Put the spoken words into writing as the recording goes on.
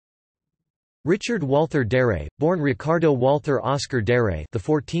Richard Walther Darré, born Ricardo Walther Oscar Darré, the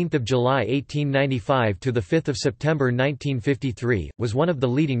 14th of July 1895 to the 5th of September 1953, was one of the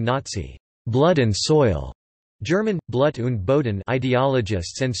leading Nazi blood and soil German Blut und Boden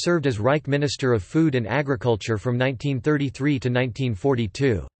ideologists and served as Reich Minister of Food and Agriculture from 1933 to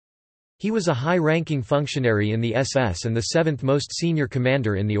 1942. He was a high-ranking functionary in the SS and the seventh most senior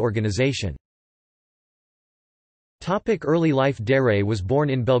commander in the organization. Early life. Darré was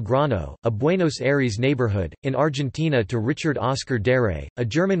born in Belgrano, a Buenos Aires neighborhood, in Argentina to Richard Oscar Darré, a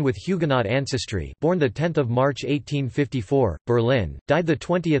German with Huguenot ancestry, born 10 March 1854, Berlin, died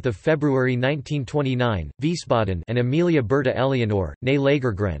 20 February 1929, Wiesbaden, and Amelia Berta Eleonore, née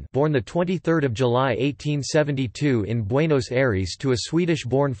Lagergren, born 23 July 1872 in Buenos Aires to a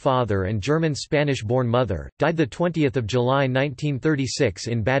Swedish-born father and German-Spanish-born mother, died 20 July 1936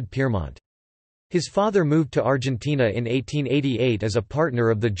 in Bad Pyrmont. His father moved to Argentina in 1888 as a partner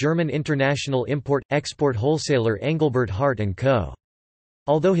of the German international import-export wholesaler Engelbert Hart & Co.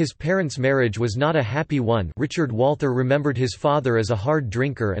 Although his parents' marriage was not a happy one, Richard Walther remembered his father as a hard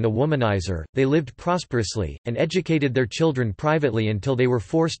drinker and a womanizer. They lived prosperously, and educated their children privately until they were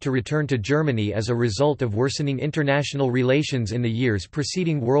forced to return to Germany as a result of worsening international relations in the years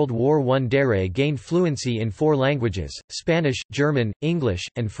preceding World War I. Darré gained fluency in 4 languages: Spanish, German, English,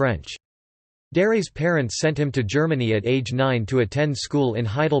 and French. Darré's parents sent him to Germany at age 9 to attend school in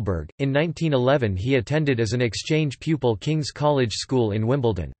Heidelberg. In 1911 he attended as an exchange pupil King's College School in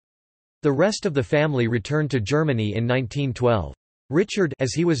Wimbledon. The rest of the family returned to Germany in 1912. Richard,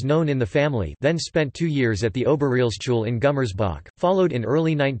 as he was known in the family, then spent 2 years at the Oberrealschule in Gummersbach, followed in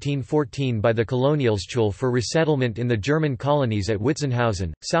early 1914 by the Kolonialschule for resettlement in the German colonies at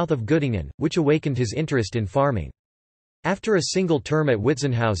Witzenhausen, south of Göttingen, which awakened his interest in farming. After a single term at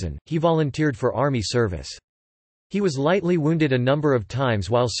Witzenhausen, he volunteered for army service. He was lightly wounded a number of times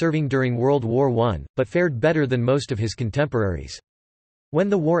while serving during World War I, but fared better than most of his contemporaries. When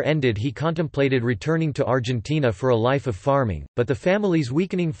the war ended he contemplated returning to Argentina for a life of farming, but the family's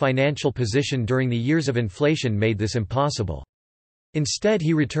weakening financial position during the years of inflation made this impossible. Instead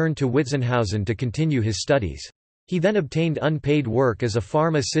he returned to Witzenhausen to continue his studies. He then obtained unpaid work as a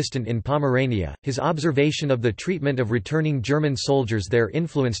farm assistant in Pomerania. His observation of the treatment of returning German soldiers there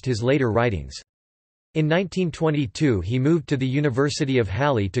influenced his later writings. In 1922 he moved to the University of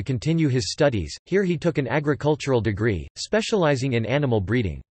Halle to continue his studies. Here he took an agricultural degree, specializing in animal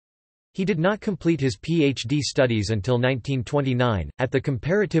breeding. He did not complete his PhD studies until 1929, at the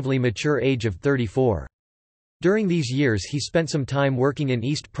comparatively mature age of 34. During these years he spent some time working in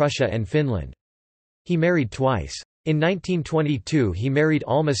East Prussia and Finland. He married twice. In 1922 he married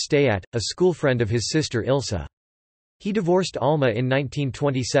Alma Stayat, a schoolfriend of his sister Ilse. He divorced Alma in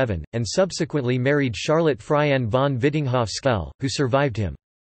 1927, and subsequently married Charlotte Fryan von Wittinghoff-Skell, who survived him.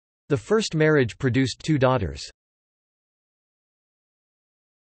 The first marriage produced 2 daughters.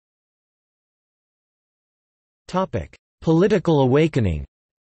 Political awakening.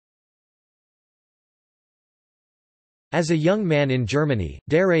 As a young man in Germany,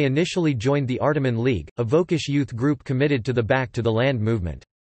 Darré initially joined the Arteman League, a Völkisch youth group committed to the Back to the Land movement.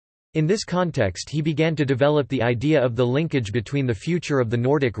 In this context he began to develop the idea of the linkage between the future of the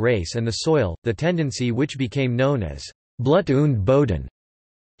Nordic race and the soil, the tendency which became known as Blut und Boden.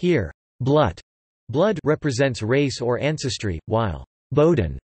 Here, Blut blood represents race or ancestry, while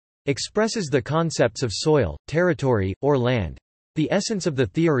Boden expresses the concepts of soil, territory, or land. The essence of the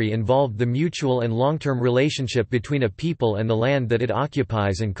theory involved the mutual and long-term relationship between a people and the land that it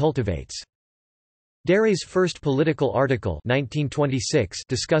occupies and cultivates. Darré's first political article 1926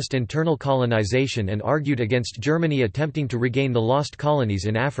 discussed internal colonization and argued against Germany attempting to regain the lost colonies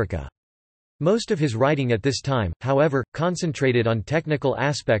in Africa. Most of his writing at this time, however, concentrated on technical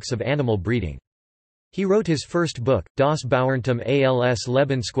aspects of animal breeding. He wrote his first book, Das Bauerntum als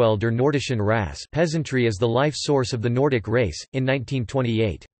Lebensquelle der Nordischen Rasse, Peasantry as the Life Source of the Nordic Race, in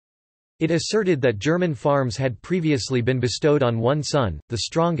 1928. It asserted that German farms had previously been bestowed on one son, the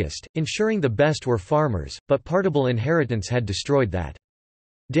strongest, ensuring the best were farmers, but partible inheritance had destroyed that.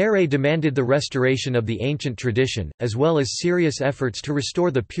 Darré demanded the restoration of the ancient tradition, as well as serious efforts to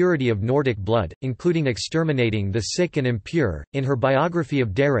restore the purity of Nordic blood, including exterminating the sick and impure. In her biography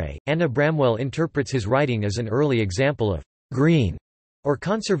of Darré, Anna Bramwell interprets his writing as an early example of green or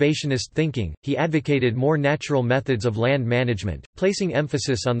conservationist thinking. He advocated more natural methods of land management, placing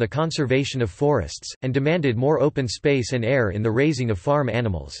emphasis on the conservation of forests, and demanded more open space and air in the raising of farm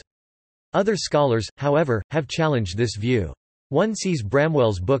animals. Other scholars, however, have challenged this view. One sees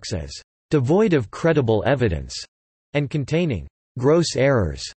Bramwell's books as devoid of credible evidence and containing gross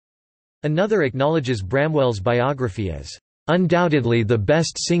errors. Another acknowledges Bramwell's biography as "undoubtedly the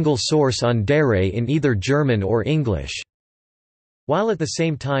best single source on Darré in either German or English," while at the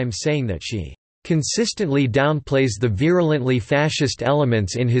same time saying that she consistently downplays the virulently fascist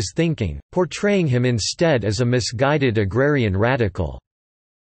elements in his thinking, portraying him instead as a misguided agrarian radical.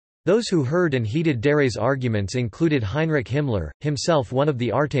 Those who heard and heeded Darré's arguments included Heinrich Himmler, himself one of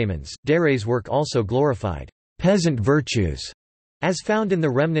the Artemans. Darré's work also glorified peasant virtues, as found in the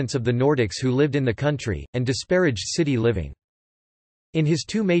remnants of the Nordics who lived in the country, and disparaged city living. In his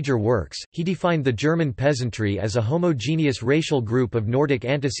two major works, he defined the German peasantry as a homogeneous racial group of Nordic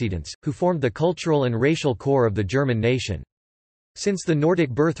antecedents, who formed the cultural and racial core of the German nation. Since the Nordic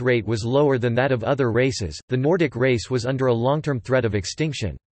birth rate was lower than that of other races, the Nordic race was under a long-term threat of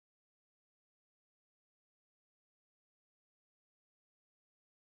extinction.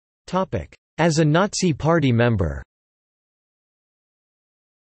 As a Nazi Party member.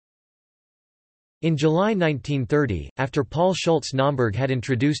 In July 1930, after Paul Schulze-Naumburg had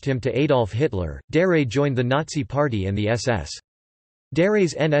introduced him to Adolf Hitler, Darré joined the Nazi Party and the SS.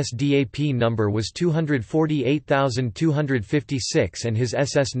 Darré's NSDAP number was 248,256 and his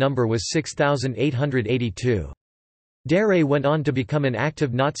SS number was 6,882. Darré went on to become an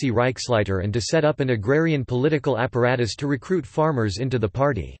active Nazi Reichsleiter and to set up an agrarian political apparatus to recruit farmers into the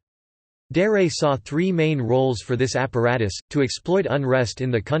party. Darré saw three main roles for this apparatus: to exploit unrest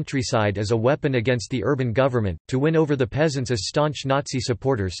in the countryside as a weapon against the urban government, to win over the peasants as staunch Nazi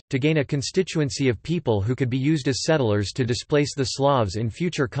supporters, to gain a constituency of people who could be used as settlers to displace the Slavs in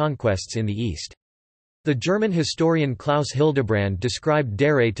future conquests in the East. The German historian Klaus Hildebrand described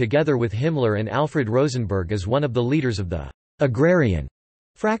Darré together with Himmler and Alfred Rosenberg as one of the leaders of the agrarian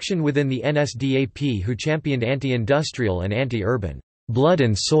fraction within the NSDAP who championed anti-industrial and anti-urban blood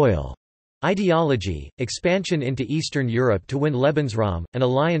and soil ideology, expansion into Eastern Europe to win Lebensraum, an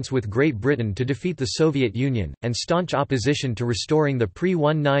alliance with Great Britain to defeat the Soviet Union, and staunch opposition to restoring the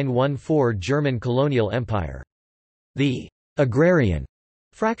pre-1914 German colonial empire. The agrarian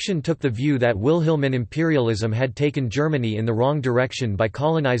fraction took the view that Wilhelmine imperialism had taken Germany in the wrong direction by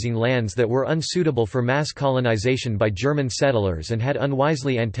colonizing lands that were unsuitable for mass colonization by German settlers and had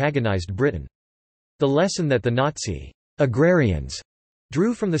unwisely antagonized Britain. The lesson that the Nazi agrarians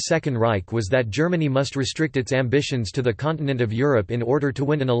drew from the Second Reich was that Germany must restrict its ambitions to the continent of Europe in order to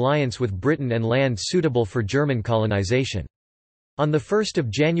win an alliance with Britain and land suitable for German colonization. On 1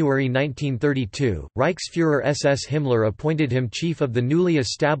 January 1932, Reichsführer SS Himmler appointed him chief of the newly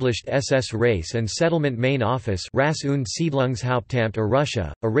established SS Race and Settlement Main Office Rass- und Siedlungshauptamt or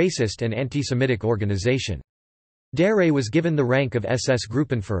Russia, a racist and anti-Semitic organization. Darré was given the rank of SS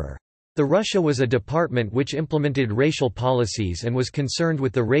Gruppenführer. The Russia was a department which implemented racial policies and was concerned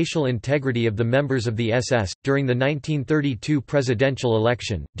with the racial integrity of the members of the SS. During the 1932 presidential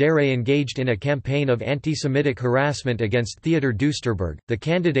election, Darré engaged in a campaign of anti-Semitic harassment against Theodor Duesterberg, the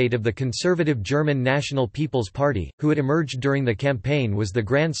candidate of the conservative German National People's Party, who had emerged during the campaign was the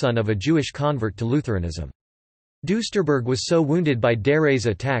grandson of a Jewish convert to Lutheranism. Duesterberg was so wounded by Darré's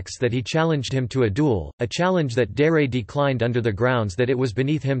attacks that he challenged him to a duel, a challenge that Darré declined under the grounds that it was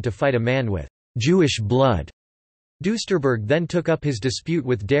beneath him to fight a man with Jewish blood. Duesterberg then took up his dispute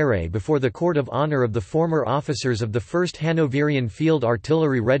with Darré before the Court of Honor of the former officers of the 1st Hanoverian Field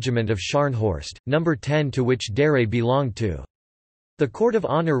Artillery Regiment of Scharnhorst, No. 10 to which Darré belonged to. The Court of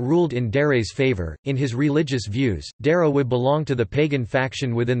Honor ruled in Darré's favor. In his religious views, Darré would belong to the pagan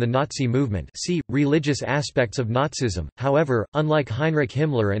faction within the Nazi movement. See religious aspects of Nazism. However, unlike Heinrich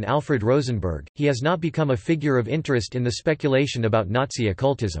Himmler and Alfred Rosenberg, he has not become a figure of interest in the speculation about Nazi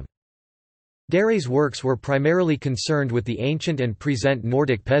occultism. Darré's works were primarily concerned with the ancient and present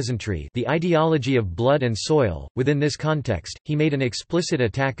Nordic peasantry, the ideology of blood and soil. Within this context, he made an explicit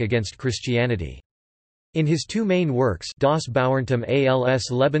attack against Christianity. In his two main works Das Bauerntum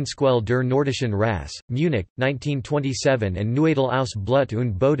als Lebensquelle der Nordischen Rasse, Munich, 1927 and Neuedel aus Blut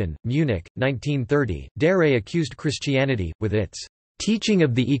und Boden, Munich, 1930, Darré accused Christianity, with its teaching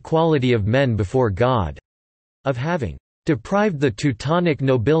of the equality of men before God, of having deprived the Teutonic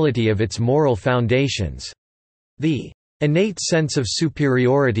nobility of its moral foundations, the innate sense of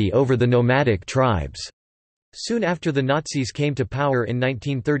superiority over the nomadic tribes. Soon after the Nazis came to power in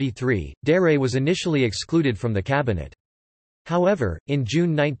 1933, Darré was initially excluded from the cabinet. However, in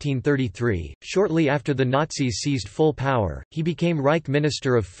June 1933, shortly after the Nazis seized full power, he became Reich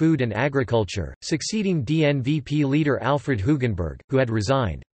Minister of Food and Agriculture, succeeding DNVP leader Alfred Hugenberg, who had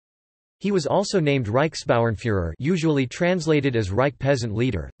resigned. He was also named Reichsbauernführer, usually translated as Reich Peasant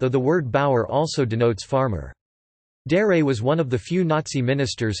Leader, though the word Bauer also denotes farmer. Darré was one of the few Nazi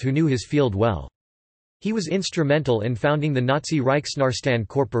ministers who knew his field well. He was instrumental in founding the Nazi Reichsnahstand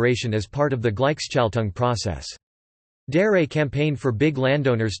Corporation as part of the Gleichschaltung process. Darré campaigned for big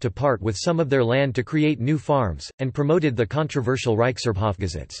landowners to part with some of their land to create new farms, and promoted the controversial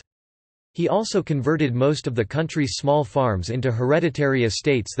Reichserbhofgesetz. He also converted most of the country's small farms into hereditary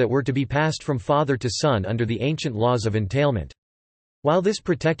estates that were to be passed from father to son under the ancient laws of entailment. While this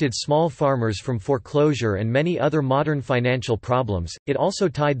protected small farmers from foreclosure and many other modern financial problems, it also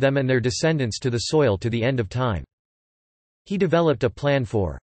tied them and their descendants to the soil to the end of time. He developed a plan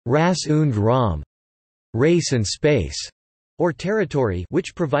for Rass und Raum, race and space, or territory,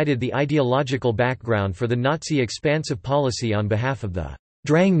 which provided the ideological background for the Nazi expansive policy on behalf of the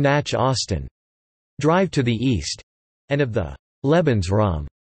Drang nach Osten, drive to the east, and of the Lebensraum,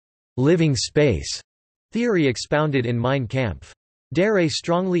 living space, theory expounded in Mein Kampf. Darré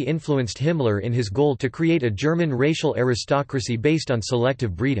strongly influenced Himmler in his goal to create a German racial aristocracy based on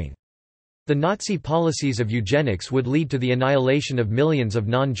selective breeding. The Nazi policies of eugenics would lead to the annihilation of millions of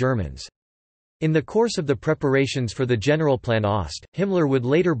non-Germans. In the course of the preparations for the Generalplan Ost, Himmler would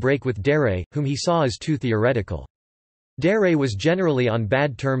later break with Darré, whom he saw as too theoretical. Darré was generally on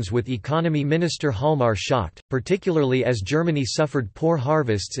bad terms with Economy Minister Hjalmar Schacht, particularly as Germany suffered poor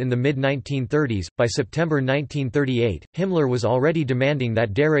harvests in the mid-1930s. By September 1938, Himmler was already demanding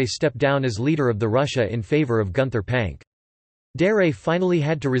that Darré step down as leader of the Russia in favor of Günther Pank. Darré finally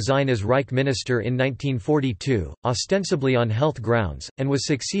had to resign as Reich Minister in 1942, ostensibly on health grounds, and was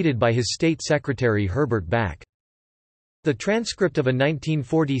succeeded by his State Secretary Herbert Back. The transcript of a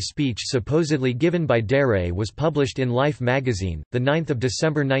 1940 speech supposedly given by Darré was published in Life magazine, 9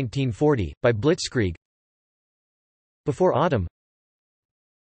 December 1940, by Blitzkrieg. Before autumn,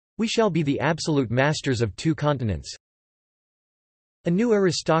 we shall be the absolute masters of 2 continents. A new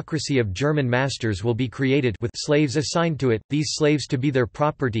aristocracy of German masters will be created with slaves assigned to it, these slaves to be their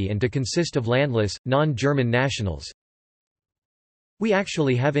property and to consist of landless, non-German nationals. We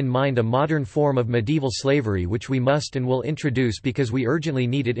actually have in mind a modern form of medieval slavery which we must and will introduce because we urgently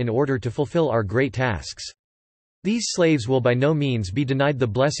need it in order to fulfill our great tasks. These slaves will by no means be denied the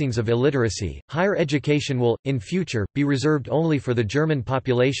blessings of illiteracy. Higher education will, in future, be reserved only for the German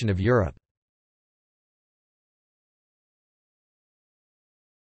population of Europe.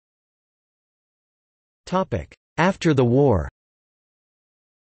 After the war.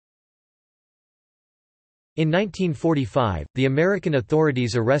 In 1945, the American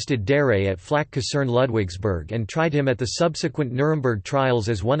authorities arrested Darré at Flak-Kaserne Ludwigsburg and tried him at the subsequent Nuremberg trials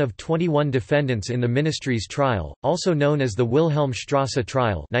as one of 21 defendants in the Ministry's trial, also known as the Wilhelmstrasse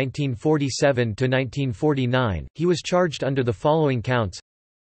trial 1947–1949. He was charged under the following counts.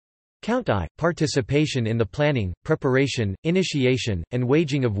 Count I, participation in the planning, preparation, initiation, and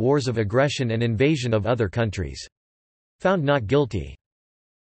waging of wars of aggression and invasion of other countries. Found not guilty.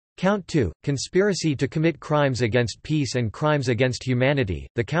 Count 2, conspiracy to commit crimes against peace and crimes against humanity.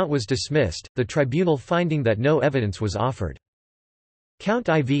 The count was dismissed, the tribunal finding that no evidence was offered. Count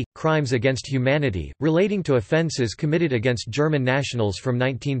IV, crimes against humanity, relating to offences committed against German nationals from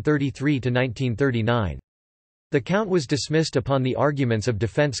 1933 to 1939. The count was dismissed upon the arguments of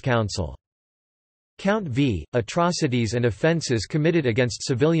defense counsel. Count V, atrocities and offences committed against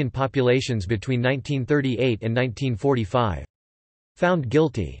civilian populations between 1938 and 1945. Found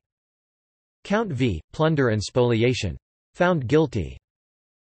guilty. Count V, plunder and spoliation. Found guilty.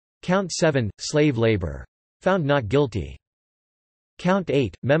 Count 7, slave labor. Found not guilty. Count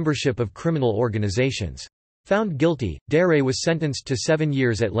 8, membership of criminal organizations. Found guilty. Darré was sentenced to 7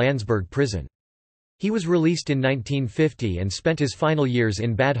 years at Landsberg prison. He was released in 1950 and spent his final years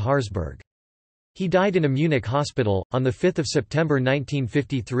in Bad Harzburg. He died in a Munich hospital, on 5 September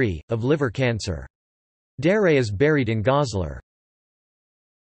 1953, of liver cancer. Darré is buried in Goslar.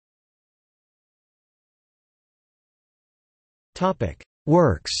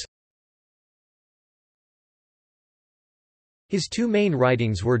 Works. His 2 main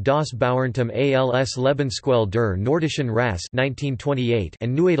writings were Das Bauerntum als Lebensquelle der Nordischen Rasse 1928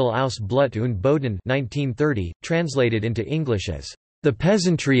 and Neuedel aus Blut und Boden 1930, translated into English as The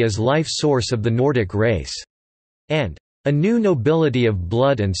Peasantry as Life Source of the Nordic Race and A New Nobility of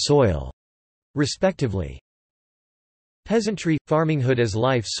Blood and Soil, respectively. Peasantry, Farminghood as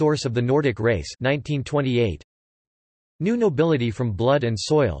Life Source of the Nordic Race 1928. New Nobility from Blood and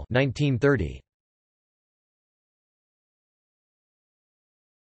Soil 1930.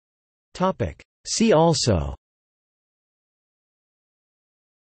 See also: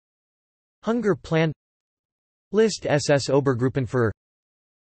 Hunger Plan, List SS Obergruppenführer,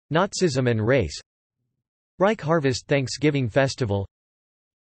 Nazism and race, Reich Harvest Thanksgiving Festival.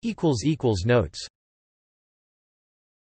 Notes